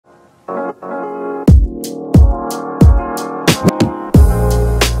What's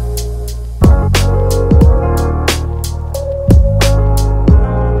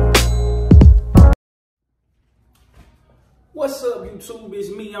up, YouTube? It's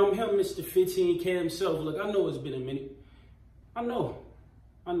me. I'm him, Mr. 15K himself. Look, I know it's been a minute. I know.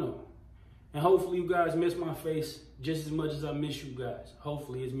 And hopefully you guys miss my face just as much as I miss you guys.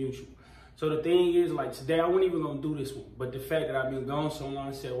 Hopefully it's mutual. So the thing is, like, today I wasn't even gonna do this one, but the fact that I've been gone so long,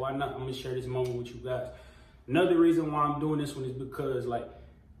 I said, why not? I'm gonna share this moment with you guys. Another reason why I'm doing this one is because, like,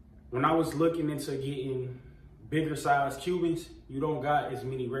 when I was looking into getting bigger size Cubans, you don't got as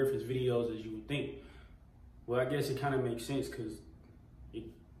many reference videos as you would think. Well, I guess it kind of makes sense because it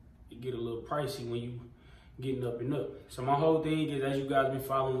get a little pricey when you getting up and up. So my whole thing is, as you guys been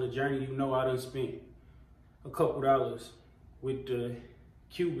following the journey, you know I done spent a couple dollars with the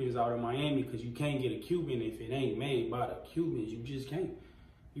Cubans out of Miami, because you can't get a Cuban if it ain't made by the Cubans. You just can't.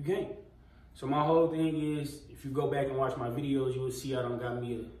 You can't. So my whole thing is, if you go back and watch my videos, you will see I done got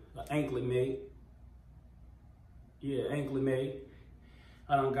me an anklet made. Yeah, anklet made.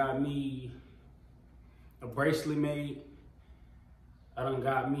 I done got me a bracelet made. I done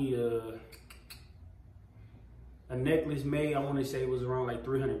got me a necklace made. I want to say it was around like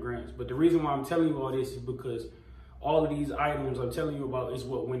 300 grams. But the reason why I'm telling you all this is because all of these items I'm telling you about is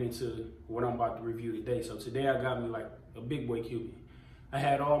what went into what I'm about to review today. So today I got me like a big boy Cuban. I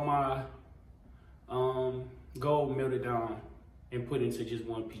had all my gold melted down and put into just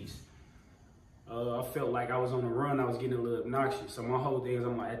one piece. I felt like I was on the run. I was getting a little obnoxious. So my whole thing is,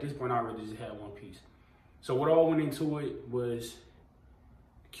 I'm like, at this point, I'd rather just have one piece. So what all went into it was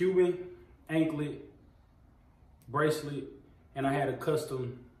Cuban, anklet, bracelet, and I had a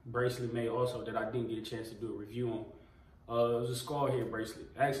custom bracelet made also that I didn't get a chance to do a review on. It was a skull head bracelet.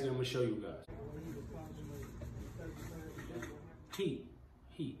 Actually, I'm gonna show you guys. Heat,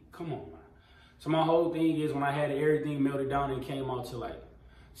 come on, man. So my whole thing is, when I had everything melted down, it came out to like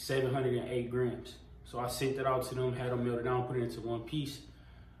 708 grams. So I sent it out to them, had them melted down, put it into one piece.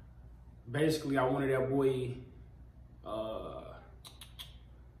 Basically, I wanted that boy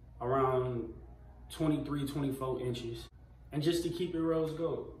around 23, 24 inches. And just to keep it rose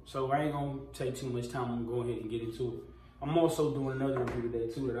gold. So I ain't gonna take too much time. I'm gonna go ahead and get into it. I'm also doing another review today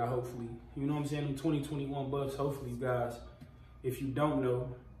too, that I hopefully, you know what I'm saying, in 2021 bucks, hopefully you guys, if you don't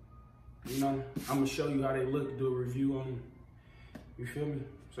know, you know, I'm gonna show you how they look, do a review on them. You feel me?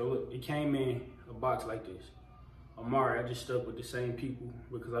 So look, it came in a box like this. Amari, I just stuck with the same people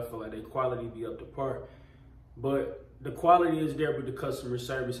because I feel like their quality be up to par. But the quality is there, but the customer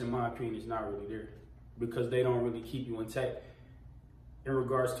service, in my opinion, is not really there, because they don't really keep you intact in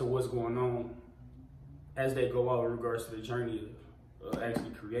regards to what's going on as they go out in regards to the journey of actually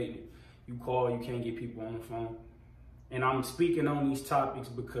creating it. You call, you can't get people on the phone. And I'm speaking on these topics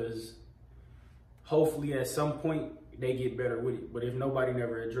because hopefully at some point they get better with it. But if nobody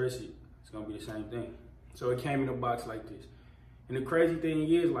never addresses it, it's gonna be the same thing. So it came in a box like this. And the crazy thing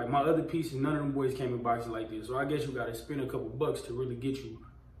is, like, my other pieces, none of them boys came in boxes like this. So I guess you gotta spend a couple bucks to really get you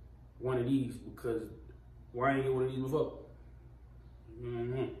one of these, because why ain't get one of these before?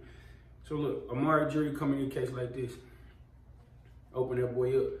 So look, Amari jewelry coming in a case like this. Open that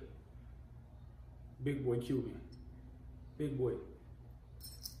boy up. Big boy Cuban. Big boy.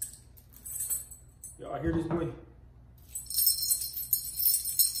 Y'all hear this boy?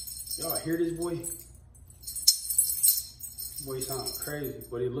 Y'all hear this boy? Boy sound crazy,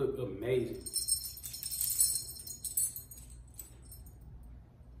 but it looked amazing.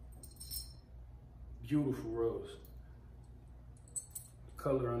 Beautiful rose. The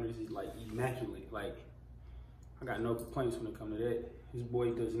color on this is like immaculate. Like, I got no complaints when it comes to that. This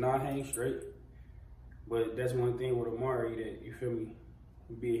boy does not hang straight, but that's one thing with Amari that, you feel me,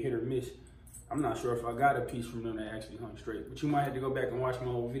 would be a hit or miss. I'm not sure if I got a piece from them that actually hung straight, but you might have to go back and watch my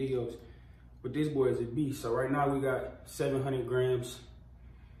old videos. But this boy is a beast. So right now we got 700 grams.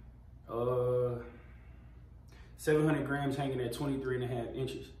 700 grams hanging at 23.5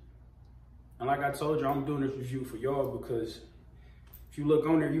 inches. And like I told you, I'm doing this review for y'all because if you look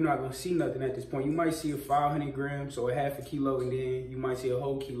on there, you're not gonna see nothing at this point. You might see a 500 grams, so a half a kilo, and then you might see a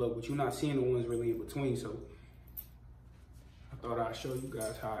whole kilo, but you're not seeing the ones really in between. So I thought I'd show you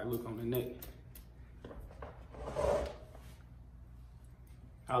guys how I look on the neck.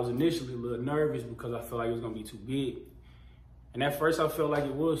 I was initially a little nervous because I felt like it was gonna be too big. And at first I felt like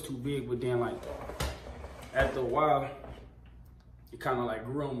it was too big, but then like after a while, it kind of like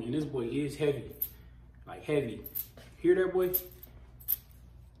grew on me. And this boy is heavy, like heavy. Hear that, boy?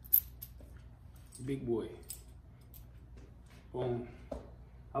 Big boy. Boom.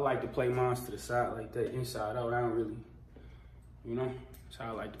 I like to play mines to the side like that, inside out. I don't really, you know? That's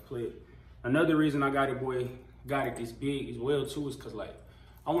how I like to play it. Another reason I got it this big as well too is cause like,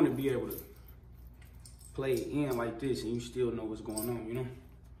 I want to be able to play it in like this and you still know what's going on, you know?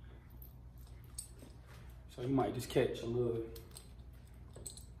 So you might just catch a little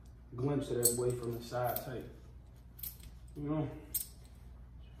glimpse of that boy from the side type. You know?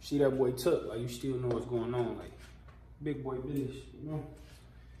 See that boy tuck, like you still know what's going on, like big boy business, you know?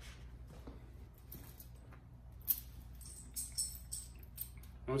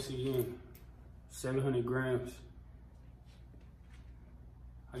 Once again, 700 grams.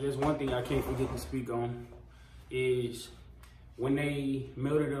 I guess one thing I can't forget to speak on is when they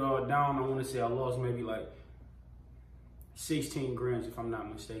melted it all down, I want to say I lost maybe like 16 grams if I'm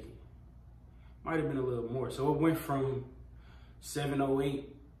not mistaken. Might have been a little more. So it went from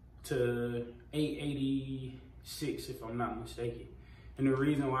 708 to 886 if I'm not mistaken. And the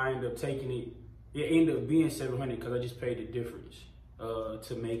reason why I ended up taking it, it ended up being 700 because I just paid the difference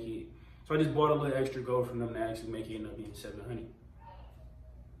to make it. So I just bought a little extra gold from them to actually make it end up being 700.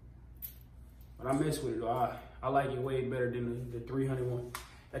 But I mess with it though. I like it way better than the 300 one.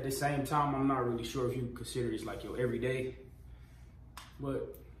 At the same time, I'm not really sure if you consider this like your everyday,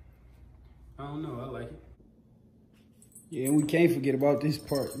 but I don't know, I like it. Yeah, and we can't forget about this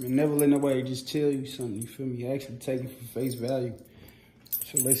part. I mean, never let nobody just tell you something, you feel me? Actually take it for face value.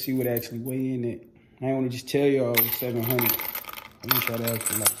 So let's see what actually weigh in it. I don't want to just tell y'all it was 700. I want y'all to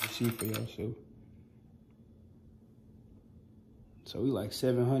actually like to see for y'all, so we like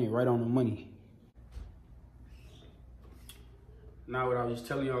 700 right on the money. Now what I was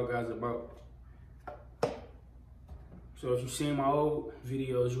telling y'all guys about. So if you've seen my old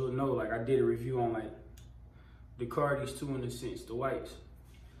videos, you'll know like I did a review on like the Cartiers too, in a sense, the whites.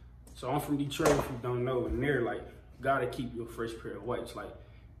 So I'm from Detroit if you don't know, and they're like, gotta keep your fresh pair of whites, like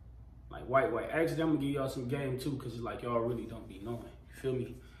white. Actually, I'm gonna give y'all some game too, cause it's like y'all really don't be knowing, you feel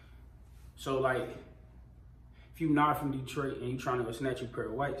me? So like, if you not from Detroit and you trying to snatch your pair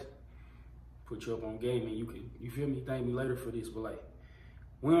of whites, put you up on game and you can, you feel me, thank me later for this, but like,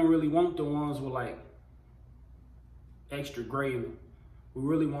 we don't really want the ones with like extra gray in them. We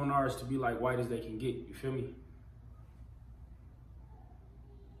really want ours to be like white as they can get, you feel me?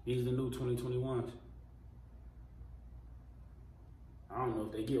 These are the new 2021s. I don't know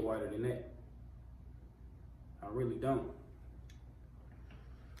if they get whiter than that. I really don't.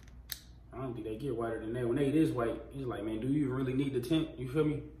 I don't think they get whiter than that. When they this white, it's like, man, do you really need the tint? You feel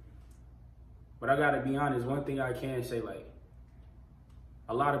me? But I gotta be honest, one thing I can say, like,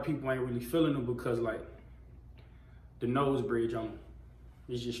 a lot of people ain't really feeling them because like the nose bridge on them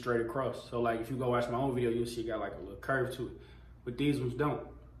is just straight across. So like if you go watch my own video, you'll see it got like a little curve to it. But these ones don't.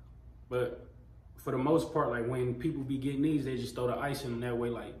 But for the most part, like when people be getting these, they just throw the ice in them that way,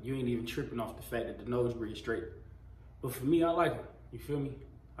 like you ain't even tripping off the fact that the nose bridge straight. But for me, I like them, you feel me?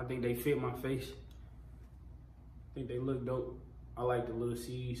 I think they fit my face. I think they look dope. I like the little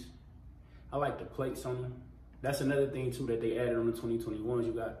C's. I like the plates on them. That's another thing too that they added on the 2021s.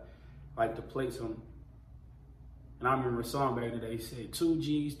 You got like the plates on them. And I remember a song back in the day said 2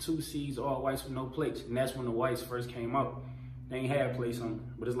 G's, 2 C's, all whites with no plates. And that's when the whites first came out. They ain't had plates on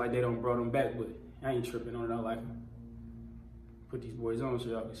them, but it's like they don't brought them back, but I ain't tripping on it, I like them. Put these boys on so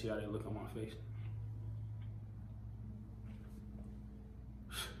y'all can see how they look on my face.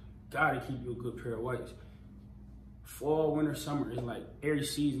 Gotta keep you a good pair of whites. Fall, winter, summer, it's like every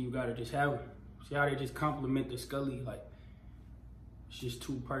season you gotta just have them. See how they just complement the Scully? Like, it's just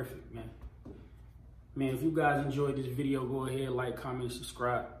too perfect, man. Man, if you guys enjoyed this video, go ahead, like, comment,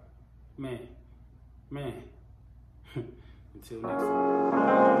 subscribe. Man. Until next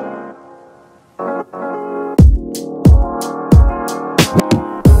time.